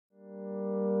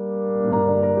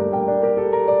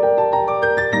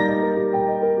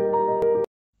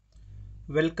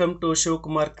Welcome to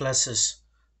Shivakumar classes.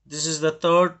 This is the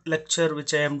third lecture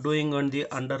which I am doing on the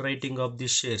underwriting of the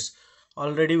shares.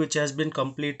 Already which has been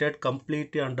completed.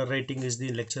 Complete underwriting is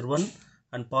the lecture 1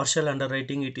 and partial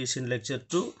underwriting it is in lecture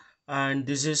 2, and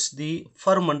this is the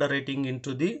firm underwriting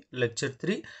into the lecture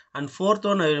 3, and fourth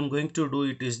one I am going to do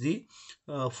it is the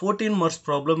 14 marks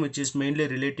problem, which is mainly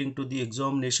relating to the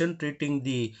examination, treating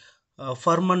the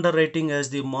firm underwriting as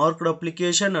the marked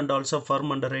application and also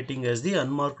firm underwriting as the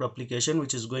unmarked application,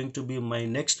 which is going to be my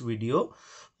next video.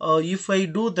 If I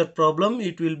do that problem,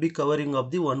 it will be covering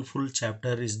of the one full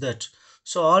chapter is that.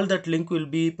 So all that link will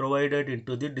be provided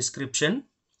into the description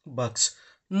box.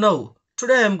 Now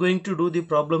today I am going to do the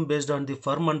problem based on the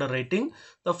firm underwriting.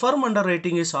 The firm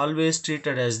underwriting is always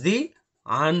treated as the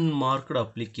unmarked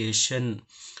application.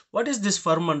 What is this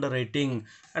firm underwriting?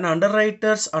 An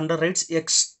underwriters underwrites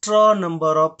extra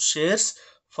number of shares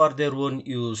for their own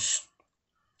use,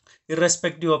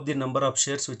 irrespective of the number of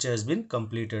shares which has been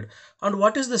completed. And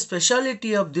what is the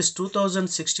speciality of this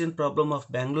 2016 problem of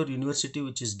Bangalore University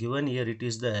which is given here? It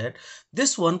is that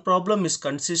this one problem is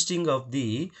consisting of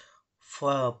the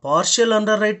partial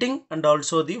underwriting and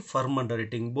also the firm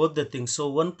underwriting, both the things. So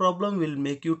one problem will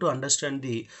make you to understand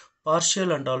the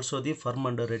partial and also the firm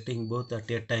underwriting both at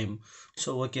a time.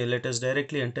 So okay, let us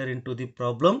directly enter into the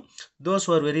problem. Those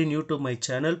who are very new to my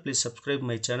channel, please subscribe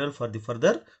my channel for the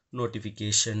further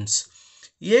notifications.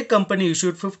 A company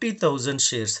issued 50,000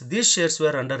 shares. These shares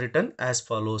were underwritten as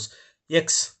follows: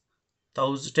 X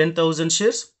 10,000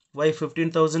 shares, Y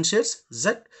 15,000 shares,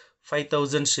 Z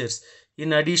 5,000 shares.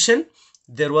 In addition,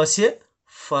 there was a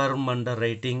firm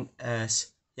underwriting as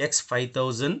X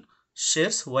 5,000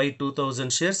 shares, Y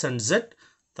 2,000 shares and Z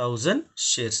 1,000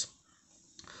 shares.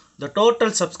 The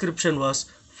total subscription was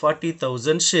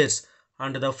 40,000 shares,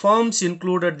 and the forms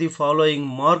included the following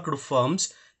marked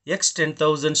forms: X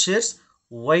 10,000 shares,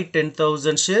 Y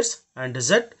 10,000 shares and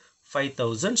Z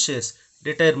 5,000 shares.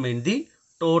 Determine the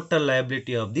total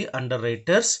liability of the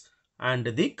underwriters and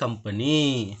the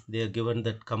company. They are given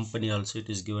that company also, it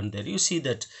is given there. You see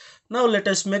that. Now let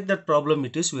us make that problem.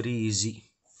 It is very easy.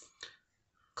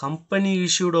 Company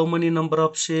issued how many number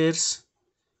of shares?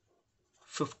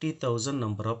 50,000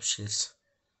 number of shares.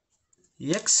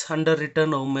 X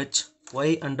underwritten how much?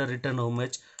 Y underwritten how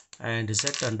much? And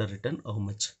Z underwritten how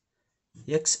much?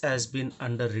 X has been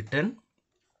underwritten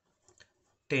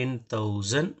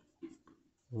 10,000,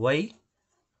 Y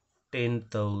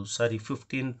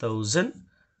 15,000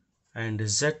 and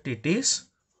Z it is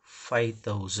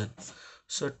 5,000.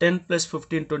 So 10 plus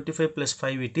 15, 25 plus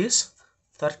 5, it is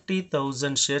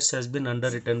 30,000 shares has been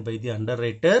underwritten by the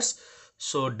underwriters.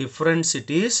 So difference it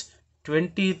is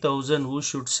 20,000. Who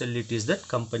should sell? It is that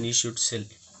company should sell.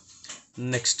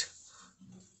 Next,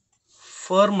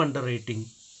 firm underwriting.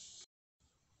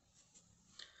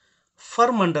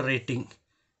 Firm underwriting,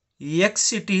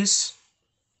 X it is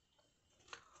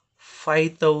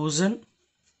 5,000,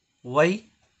 Y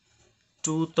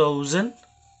 2,000,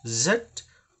 Z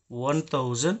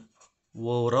 1,000,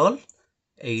 overall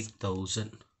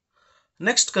 8,000.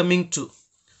 Next, coming to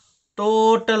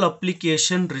total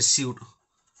application received.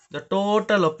 The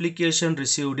total application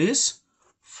received is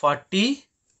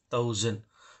 40,000,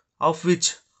 of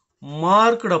which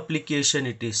marked application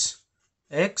it is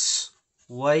X,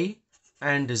 Y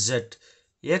and Z.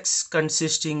 X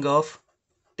consisting of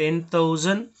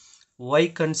 10,000, Y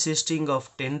consisting of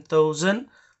 10,000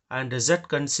 and Z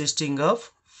consisting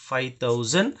of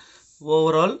 5,000.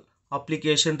 Overall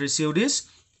application received is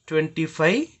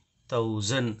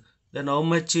 25,000. Then how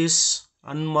much is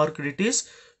unmarked? It is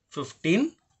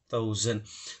 15,000.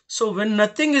 So when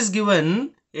nothing is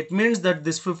given, it means that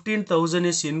this 15,000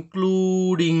 is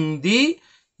including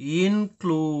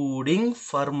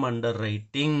firm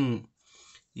underwriting.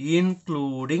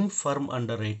 Including firm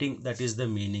underwriting, that is the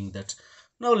meaning. That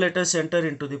now let us enter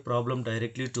into the problem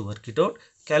directly to work it out.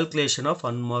 Calculation of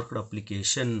unmarked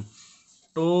application.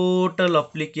 Total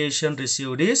application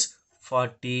received is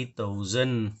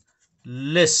 40,000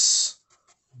 less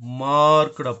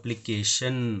marked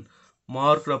application.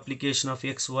 Marked application of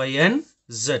X, Y and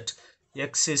Z.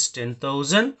 X is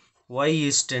 10,000, Y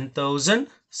is 10,000,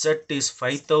 Z is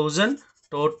 5,000.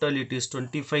 Total it is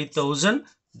 25,000.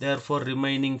 Therefore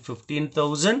remaining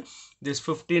 15,000. This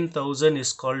 15,000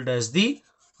 is called as the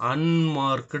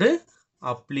unmarked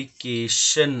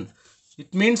application.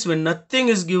 It means when nothing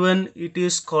is given, it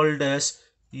is called as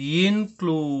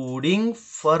including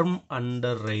firm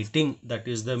underwriting. That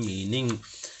is the meaning.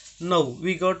 Now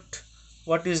we got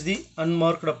what is the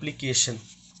unmarked application.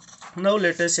 Now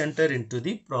let us enter into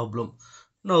the problem.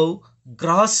 Now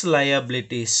gross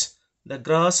liabilities. The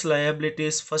gross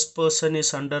liabilities, first person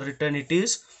is underwritten, it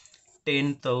is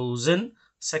 10,000.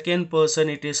 Second person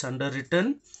it is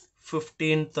underwritten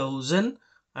 15,000,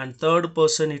 and third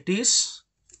person it is,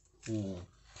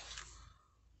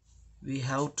 we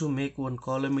have to make one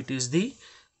column, it is the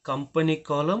company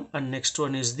column, and next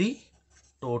one is the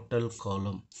total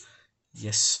column.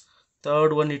 Yes,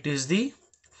 third one it is the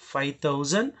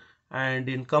 5,000, and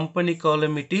in company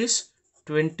column it is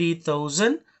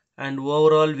 20,000, and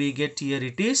overall we get here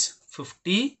it is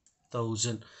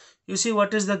 50,000. You see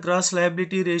what is the gross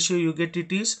liability ratio you get,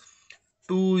 it is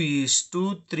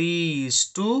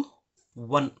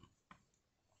 2:3:1.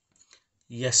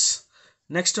 Yes,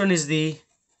 next one is the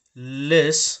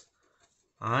less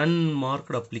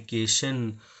unmarked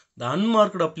application. The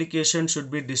unmarked application should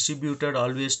be distributed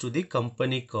always to the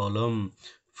company column.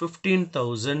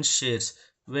 15,000 shares.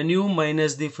 When you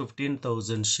minus the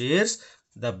 15,000 shares,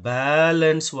 the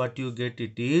balance what you get,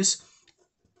 it is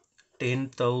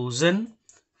 10,000,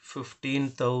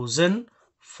 15,000,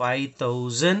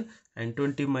 5,000, and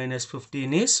 20 minus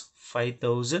 15 is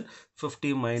 5,000.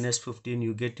 50 minus 15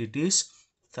 you get, it is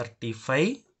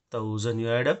 35,000. You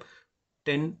add up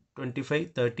 10,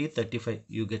 25, 30, 35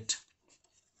 you get.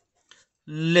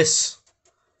 Less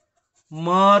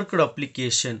marked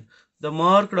application. The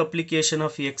marked application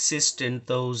of X is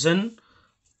 10,000,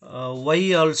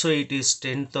 Y also it is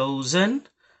 10,000,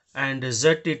 and Z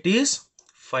it is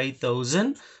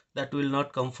 5,000. That will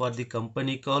not come for the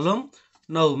company column.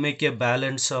 Now make a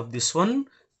balance of this one.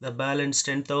 The balance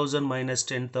 10,000 minus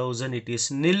 10,000 it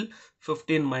is nil.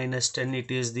 15 minus 10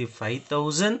 it is the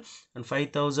 5,000, and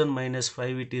 5,000 minus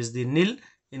 5 it is the nil.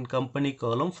 In company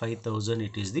column 5,000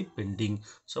 it is the pending.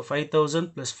 So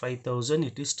 5,000 plus 5,000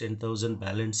 it is 10,000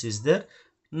 balance is there.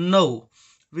 Now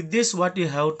with this what you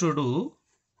have to do,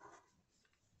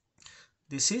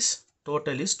 this is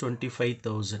total is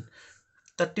 25,000.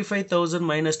 35,000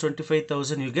 minus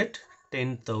 25,000 you get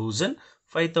 10,000.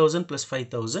 5,000 plus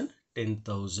 5,000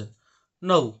 10,000.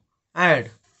 Now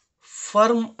add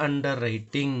firm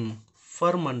underwriting.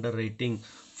 Firm underwriting.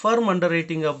 Firm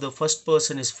underwriting of the first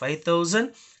person is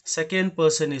 5,000, second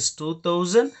person is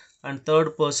 2,000, and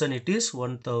third person it is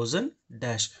 1,000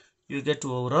 dash. You get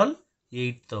overall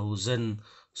 8,000.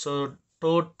 So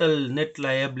total net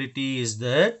liability is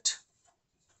that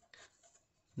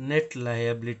net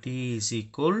liability is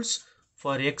equals,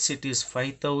 for X it is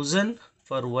 5,000,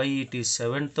 for Y it is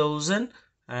 7,000,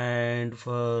 and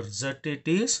for Z it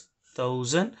is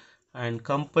 1,000, and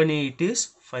company it is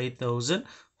 5,000.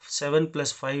 7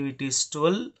 plus 5 it is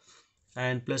 12,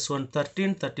 and plus 1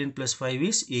 13, 13 plus 5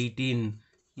 is 18.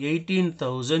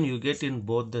 18,000 you get in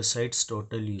both the sides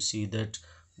total. You see that.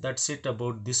 That's it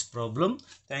about this problem.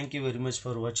 Thank you very much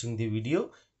for watching the video.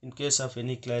 In case of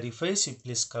any clarifies, you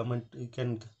please comment. You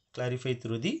can clarify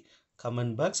through the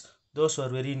comment box. Those who are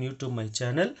very new to my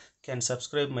channel can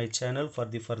subscribe my channel for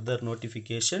the further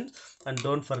notifications, and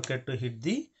don't forget to hit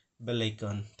the bell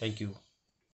icon. Thank you.